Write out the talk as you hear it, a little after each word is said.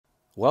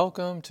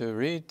Welcome to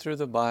Read Through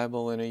the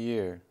Bible in a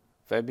Year,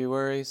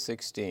 February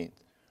 16th.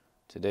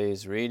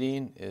 Today's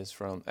reading is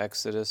from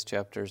Exodus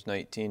chapters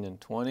 19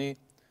 and 20,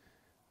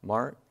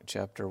 Mark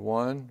chapter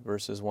 1,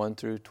 verses 1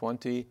 through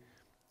 20,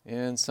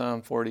 and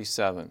Psalm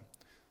 47.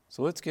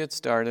 So let's get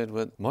started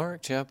with Mark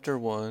chapter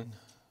 1,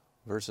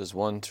 verses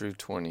 1 through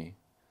 20.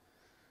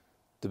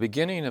 The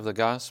beginning of the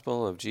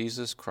gospel of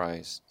Jesus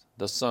Christ,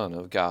 the Son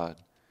of God.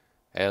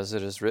 As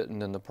it is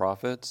written in the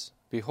prophets,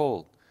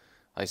 Behold,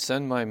 I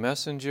send my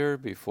messenger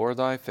before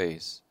thy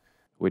face,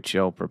 which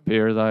shall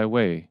prepare thy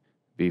way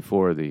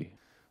before thee.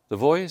 The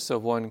voice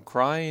of one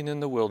crying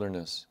in the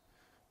wilderness,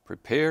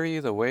 Prepare ye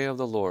the way of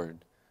the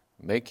Lord,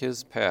 make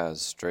his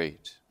paths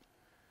straight.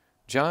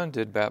 John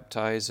did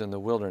baptize in the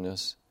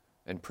wilderness,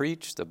 and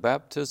preach the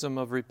baptism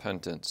of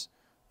repentance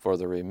for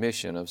the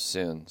remission of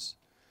sins.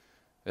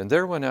 And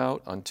there went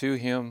out unto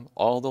him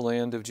all the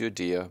land of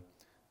Judea,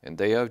 and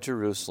they of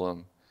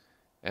Jerusalem,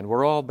 and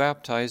were all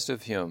baptized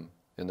of him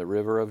in the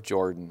river of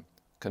Jordan,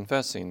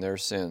 confessing their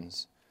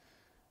sins.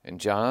 And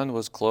John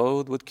was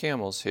clothed with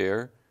camel's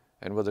hair,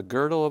 and with a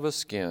girdle of a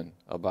skin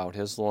about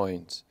his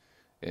loins.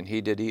 And he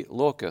did eat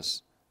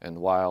locusts and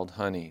wild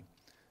honey,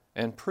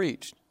 and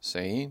preached,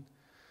 saying,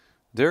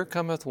 There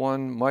cometh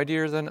one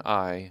mightier than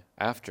I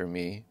after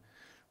me,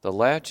 the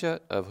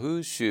latchet of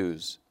whose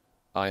shoes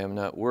I am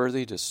not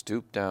worthy to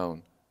stoop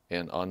down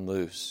and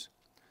unloose.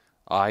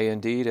 I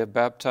indeed have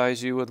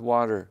baptized you with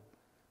water,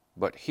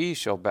 but he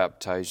shall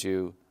baptize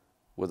you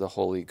with the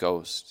Holy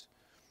Ghost.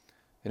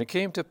 And it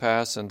came to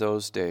pass in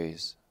those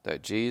days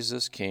that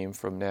Jesus came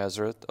from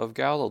Nazareth of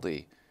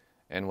Galilee,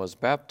 and was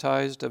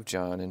baptized of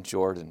John in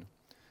Jordan.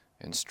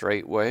 And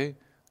straightway,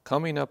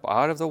 coming up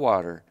out of the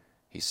water,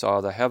 he saw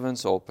the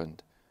heavens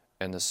opened,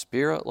 and the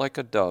Spirit like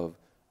a dove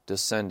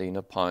descending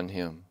upon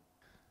him.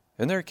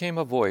 And there came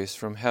a voice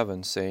from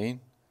heaven, saying,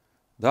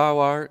 Thou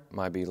art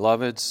my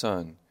beloved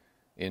Son,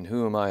 in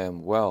whom I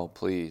am well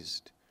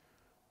pleased.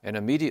 And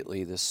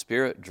immediately the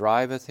Spirit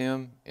driveth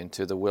him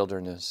into the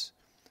wilderness.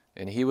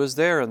 And he was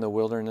there in the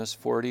wilderness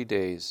 40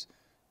 days,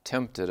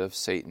 tempted of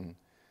Satan,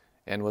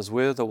 and was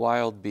with a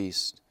wild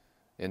beast,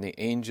 and the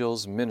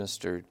angels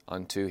ministered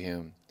unto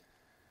him.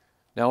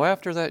 Now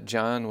after that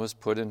John was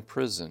put in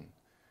prison,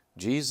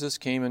 Jesus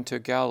came into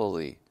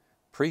Galilee,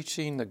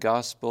 preaching the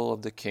gospel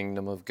of the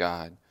kingdom of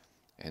God,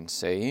 and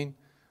saying,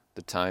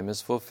 The time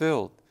is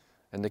fulfilled,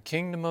 and the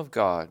kingdom of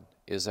God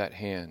is at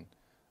hand.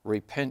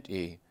 Repent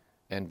ye,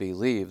 and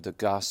believe the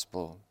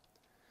gospel.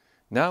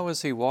 Now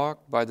as he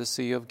walked by the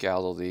sea of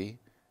Galilee,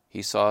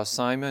 he saw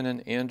Simon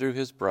and Andrew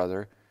his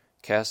brother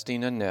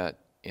casting a net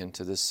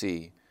into the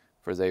sea,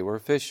 for they were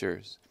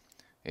fishers.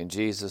 And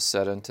Jesus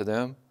said unto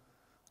them,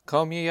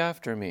 Come ye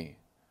after me,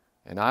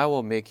 and I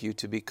will make you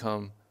to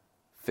become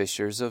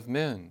fishers of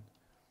men.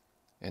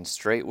 And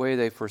straightway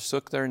they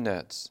forsook their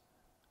nets,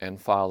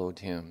 and followed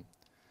him.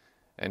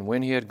 And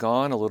when he had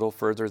gone a little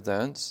further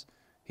thence,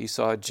 he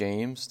saw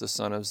James the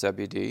son of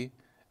Zebedee,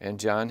 and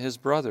John his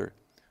brother,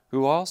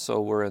 who also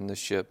were in the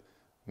ship,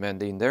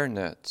 mending their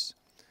nets.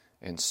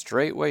 And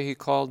straightway he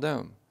called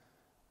them,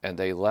 and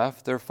they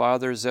left their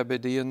father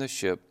Zebedee in the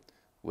ship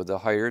with the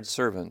hired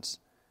servants,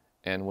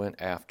 and went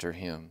after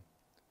him.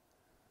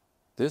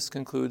 This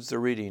concludes the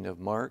reading of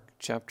Mark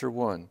chapter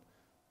 1,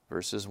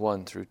 verses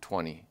 1 through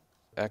 20.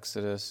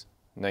 Exodus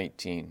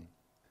 19.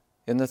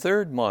 In the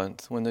 3rd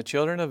month, when the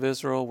children of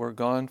Israel were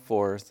gone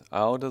forth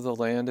out of the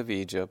land of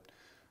Egypt,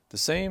 the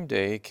same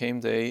day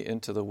came they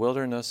into the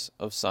wilderness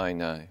of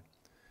Sinai.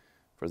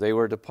 For they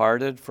were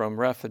departed from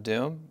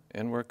Rephidim,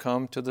 and were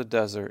come to the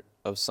desert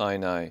of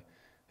Sinai,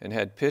 and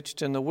had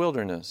pitched in the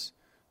wilderness,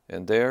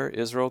 and there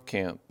Israel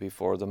camped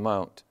before the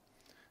mount.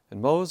 And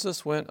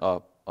Moses went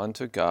up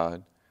unto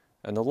God,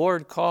 and the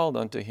Lord called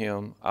unto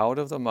him out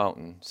of the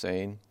mountain,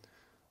 saying,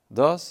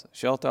 Thus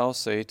shalt thou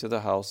say to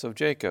the house of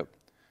Jacob,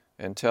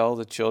 and tell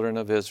the children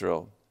of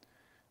Israel,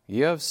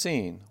 Ye have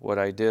seen what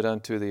I did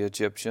unto the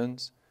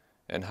Egyptians,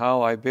 and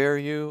how I bare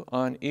you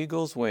on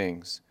eagle's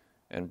wings,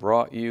 and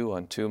brought you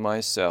unto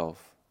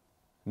myself.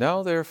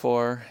 Now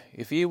therefore,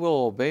 if ye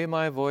will obey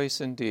my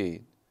voice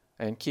indeed,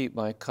 and keep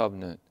my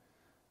covenant,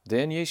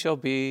 then ye shall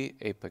be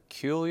a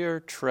peculiar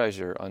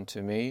treasure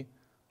unto me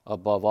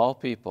above all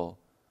people,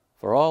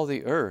 for all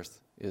the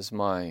earth is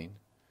mine.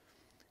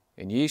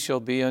 And ye shall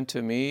be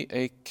unto me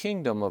a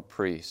kingdom of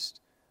priests,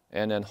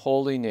 and an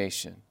holy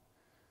nation.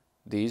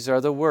 These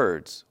are the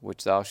words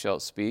which thou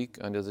shalt speak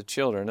unto the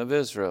children of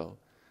Israel.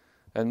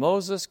 And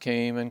Moses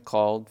came and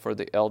called for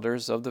the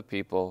elders of the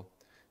people,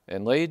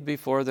 and laid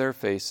before their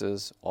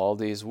faces all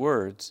these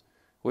words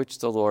which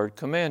the Lord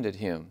commanded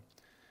him.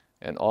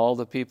 And all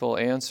the people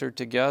answered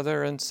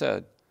together and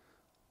said,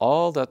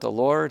 All that the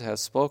Lord hath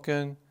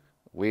spoken,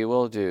 we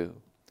will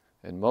do.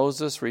 And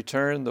Moses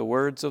returned the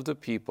words of the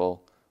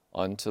people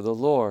unto the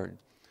Lord.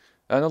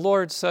 And the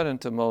Lord said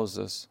unto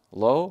Moses,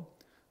 Lo,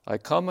 I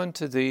come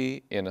unto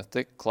thee in a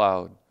thick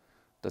cloud,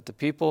 that the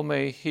people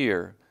may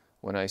hear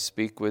when I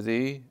speak with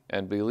thee,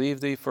 and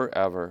believe thee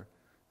forever.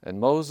 And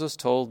Moses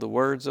told the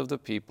words of the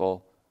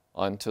people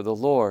unto the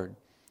Lord.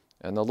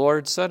 And the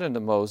Lord said unto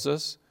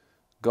Moses,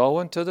 Go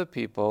unto the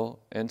people,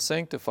 and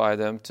sanctify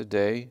them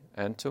today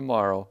and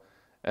tomorrow,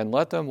 and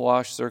let them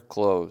wash their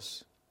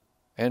clothes.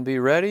 And be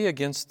ready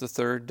against the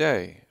third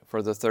day.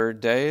 For the third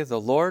day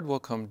the Lord will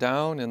come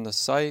down in the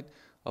sight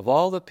of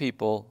all the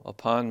people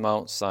upon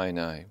Mount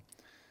Sinai.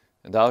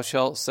 And thou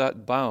shalt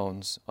set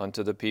bounds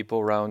unto the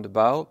people round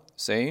about,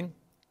 saying,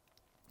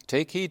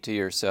 Take heed to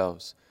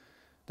yourselves,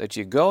 that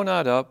ye go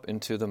not up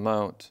into the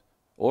mount,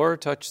 or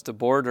touch the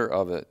border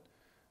of it.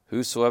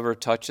 Whosoever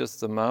toucheth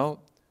the mount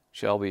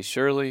shall be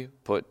surely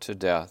put to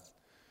death.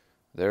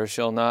 There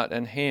shall not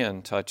an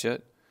hand touch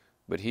it,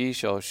 but he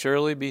shall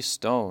surely be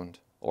stoned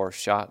or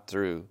shot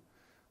through.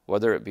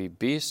 Whether it be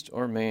beast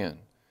or man,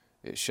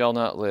 it shall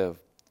not live.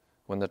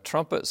 When the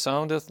trumpet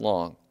soundeth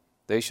long,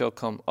 they shall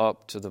come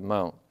up to the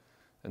mount.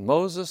 And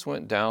Moses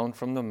went down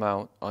from the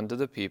mount unto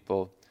the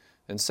people,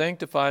 and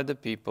sanctified the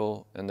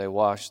people, and they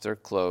washed their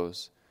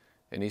clothes.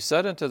 And he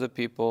said unto the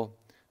people,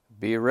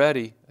 Be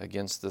ready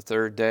against the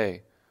third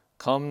day.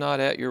 Come not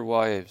at your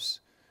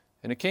wives.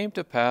 And it came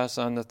to pass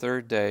on the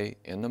third day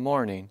in the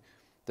morning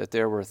that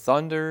there were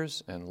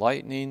thunders and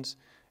lightnings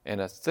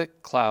and a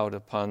thick cloud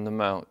upon the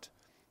mount,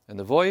 and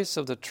the voice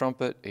of the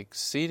trumpet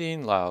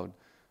exceeding loud,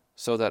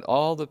 so that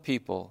all the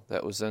people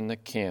that was in the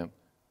camp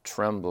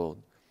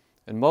trembled.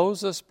 And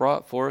Moses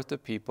brought forth the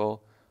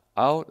people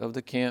out of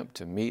the camp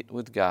to meet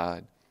with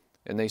God,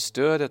 and they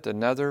stood at the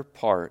nether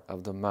part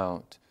of the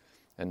mount.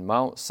 And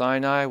Mount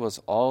Sinai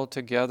was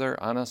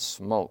altogether on a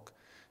smoke,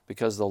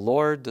 because the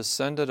Lord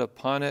descended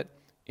upon it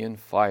in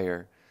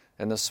fire,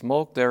 and the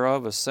smoke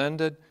thereof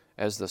ascended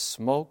as the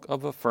smoke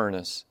of a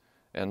furnace,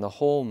 and the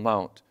whole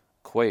mount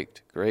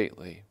quaked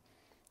greatly.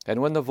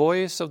 And when the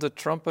voice of the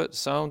trumpet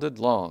sounded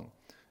long,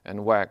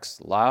 and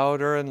waxed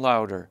louder and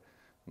louder,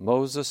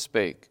 Moses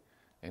spake,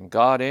 and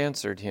God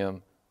answered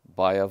him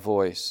by a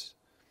voice.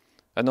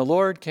 And the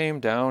Lord came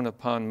down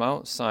upon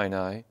Mount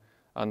Sinai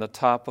on the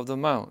top of the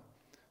mount.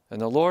 And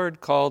the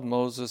Lord called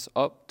Moses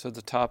up to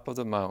the top of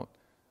the mount,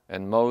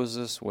 and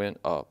Moses went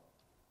up.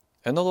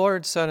 And the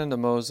Lord said unto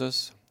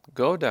Moses,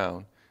 Go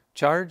down,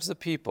 charge the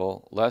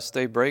people, lest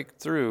they break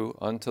through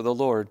unto the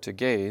Lord to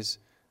gaze,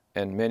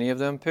 and many of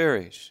them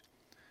perish.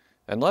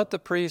 And let the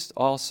priests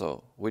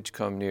also, which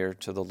come near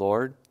to the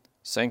Lord,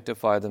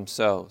 sanctify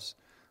themselves,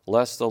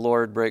 lest the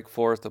Lord break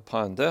forth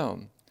upon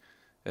them.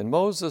 And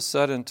Moses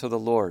said unto the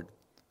Lord,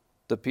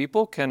 The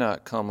people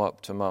cannot come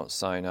up to Mount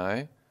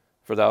Sinai,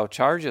 for thou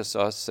chargest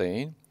us,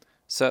 saying,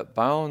 Set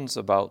bounds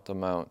about the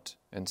mount,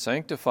 and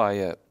sanctify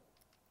it.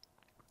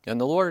 And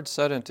the Lord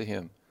said unto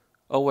him,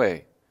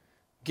 Away,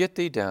 get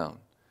thee down,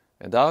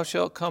 and thou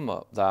shalt come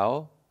up,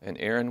 thou and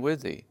Aaron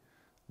with thee.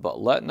 But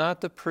let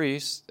not the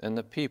priests and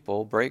the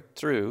people break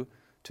through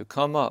to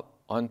come up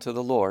unto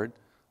the Lord,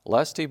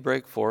 lest he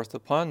break forth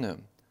upon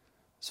them.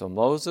 So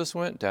Moses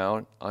went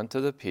down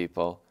unto the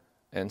people,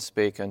 and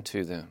spake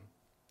unto them.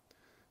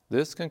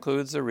 This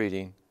concludes the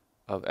reading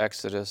of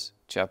Exodus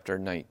chapter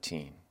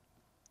 19.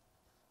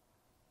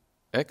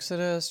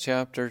 Exodus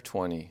chapter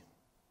 20.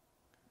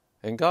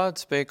 And God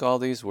spake all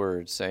these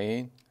words,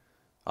 saying,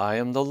 I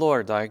am the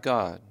Lord thy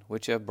God,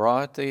 which have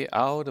brought thee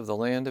out of the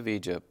land of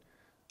Egypt,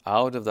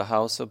 out of the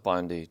house of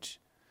bondage.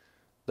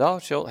 Thou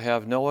shalt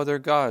have no other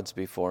gods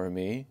before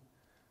me.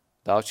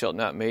 Thou shalt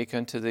not make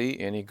unto thee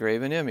any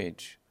graven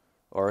image,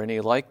 or any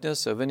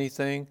likeness of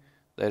anything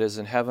that is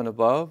in heaven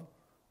above,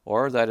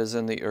 or that is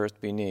in the earth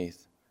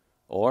beneath,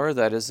 or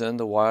that is in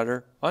the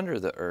water under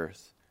the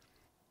earth.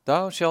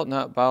 Thou shalt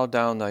not bow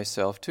down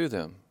thyself to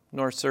them,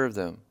 nor serve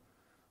them.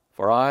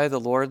 For I, the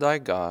Lord thy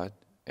God,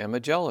 am a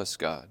jealous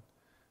God,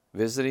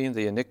 visiting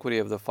the iniquity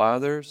of the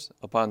fathers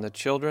upon the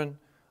children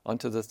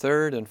unto the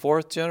third and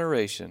fourth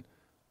generation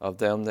of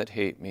them that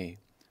hate me,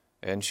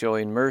 and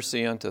showing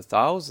mercy unto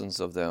thousands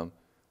of them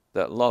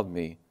that love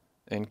me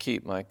and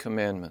keep my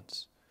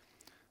commandments.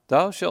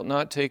 Thou shalt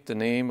not take the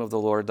name of the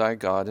Lord thy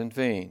God in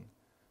vain,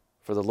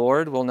 for the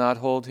Lord will not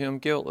hold him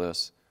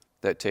guiltless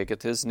that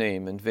taketh his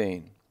name in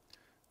vain.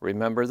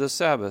 Remember the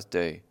Sabbath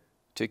day,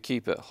 to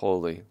keep it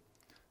holy.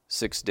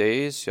 6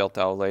 days shalt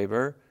thou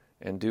labor,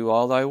 and do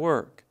all thy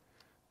work.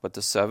 But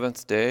the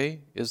seventh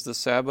day is the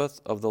Sabbath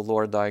of the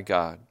Lord thy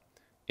God.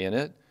 In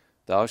it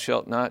thou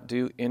shalt not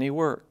do any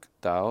work,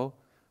 thou,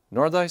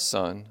 nor thy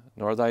son,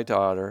 nor thy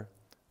daughter,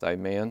 thy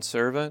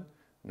manservant,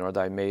 nor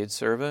thy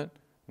maidservant,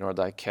 nor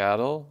thy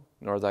cattle,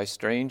 nor thy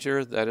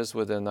stranger that is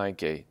within thy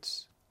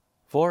gates.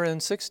 For in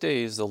 6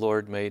 days the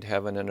Lord made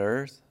heaven and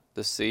earth,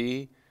 the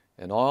sea,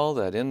 and all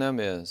that in them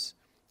is,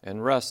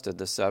 and rested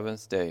the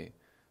seventh day.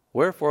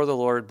 Wherefore the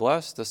Lord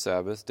blessed the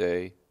Sabbath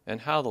day,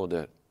 and hallowed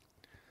it.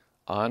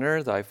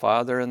 Honor thy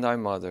father and thy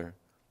mother,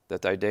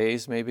 that thy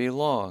days may be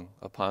long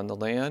upon the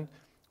land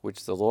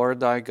which the Lord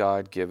thy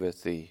God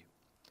giveth thee.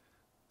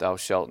 Thou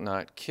shalt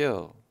not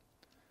kill.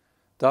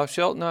 Thou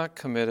shalt not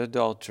commit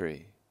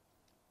adultery.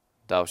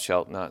 Thou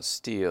shalt not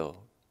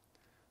steal.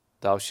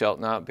 Thou shalt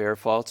not bear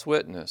false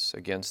witness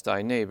against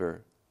thy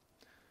neighbor.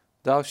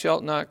 Thou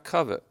shalt not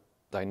covet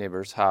thy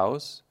neighbor's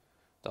house.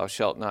 Thou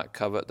shalt not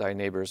covet thy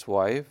neighbor's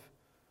wife,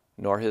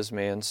 nor his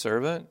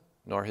manservant,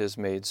 nor his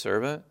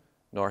maidservant,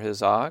 nor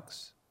his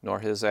ox, nor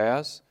his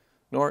ass,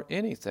 nor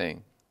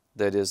anything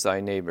that is thy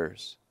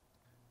neighbor's.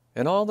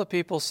 And all the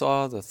people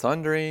saw the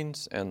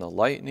thunderings and the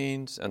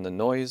lightnings and the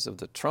noise of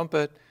the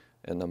trumpet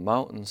and the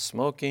mountain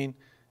smoking.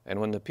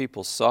 And when the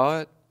people saw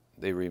it,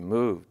 they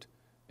removed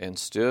and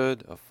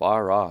stood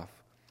afar off.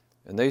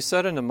 And they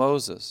said unto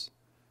Moses,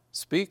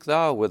 Speak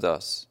thou with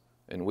us,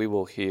 and we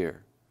will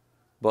hear.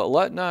 But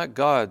let not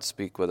God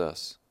speak with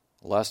us,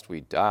 lest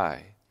we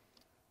die.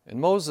 And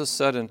Moses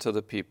said unto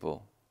the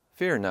people,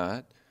 Fear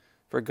not,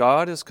 for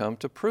God is come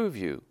to prove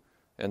you,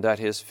 and that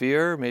his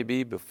fear may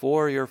be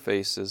before your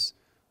faces,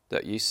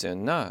 that ye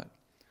sin not.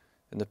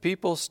 And the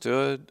people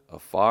stood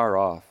afar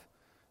off,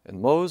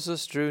 and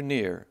Moses drew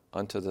near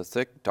unto the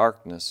thick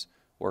darkness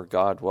where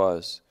God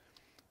was.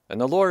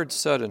 And the Lord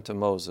said unto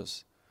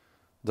Moses,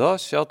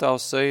 Thus shalt thou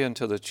say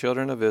unto the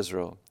children of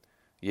Israel,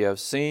 Ye have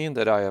seen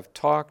that I have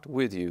talked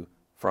with you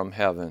from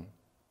heaven.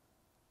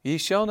 Ye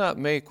shall not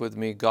make with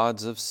me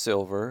gods of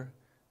silver,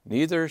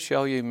 neither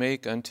shall ye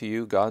make unto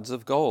you gods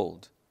of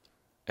gold.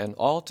 An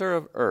altar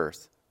of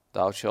earth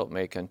thou shalt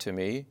make unto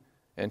me,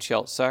 and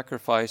shalt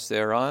sacrifice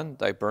thereon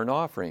thy burnt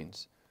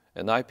offerings,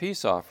 and thy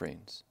peace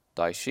offerings,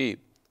 thy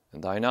sheep,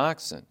 and thine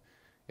oxen.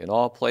 In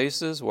all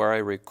places where I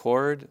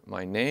record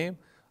my name,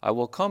 I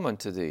will come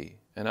unto thee,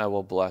 and I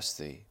will bless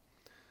thee.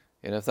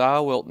 And if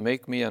thou wilt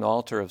make me an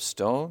altar of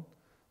stone,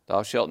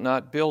 thou shalt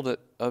not build it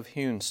of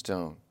hewn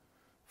stone.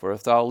 For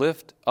if thou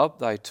lift up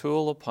thy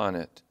tool upon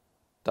it,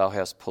 thou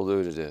hast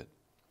polluted it.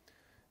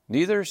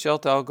 Neither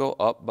shalt thou go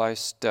up by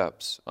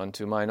steps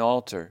unto mine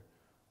altar,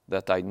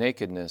 that thy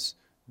nakedness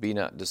be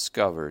not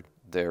discovered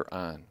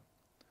thereon.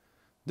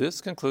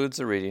 This concludes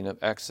the reading of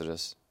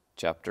Exodus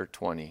chapter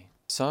 20.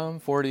 Psalm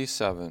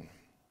 47.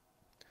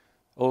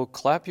 O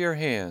clap your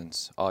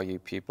hands, all ye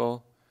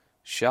people.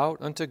 Shout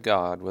unto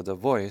God with a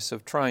voice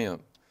of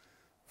triumph.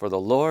 For the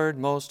Lord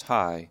Most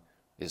High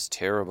is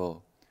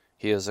terrible.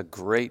 He is a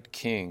great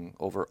king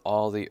over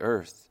all the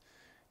earth.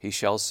 He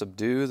shall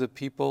subdue the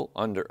people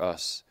under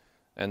us,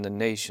 and the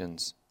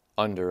nations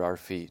under our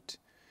feet.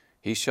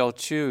 He shall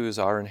choose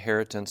our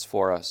inheritance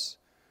for us,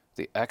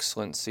 the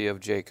excellency of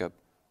Jacob,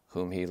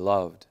 whom he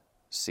loved.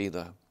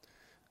 Selah.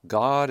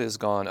 God is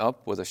gone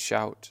up with a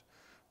shout,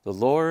 the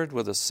Lord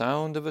with the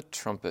sound of a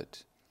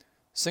trumpet.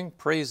 Sing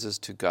praises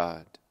to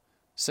God.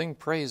 Sing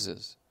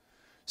praises.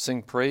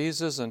 Sing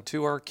praises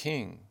unto our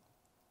King.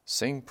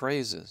 Sing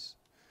praises.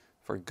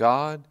 For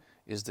God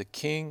is the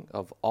King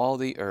of all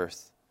the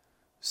earth.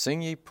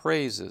 Sing ye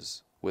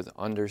praises with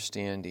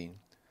understanding.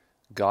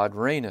 God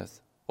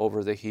reigneth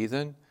over the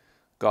heathen.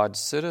 God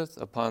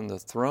sitteth upon the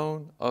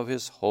throne of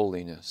his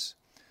holiness.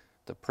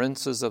 The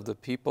princes of the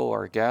people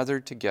are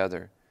gathered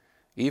together,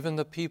 even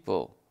the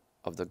people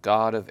of the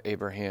God of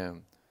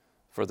Abraham.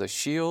 For the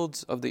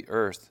shields of the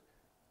earth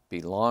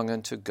belong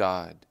unto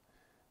God.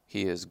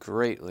 He is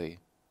greatly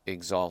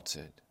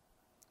exalted.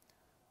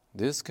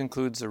 This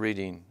concludes the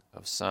reading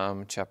of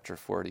Psalm chapter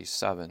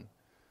 47.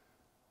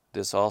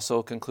 This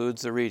also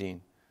concludes the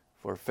reading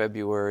for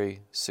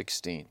February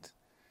 16th.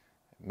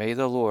 May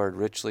the Lord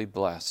richly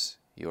bless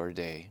your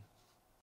day.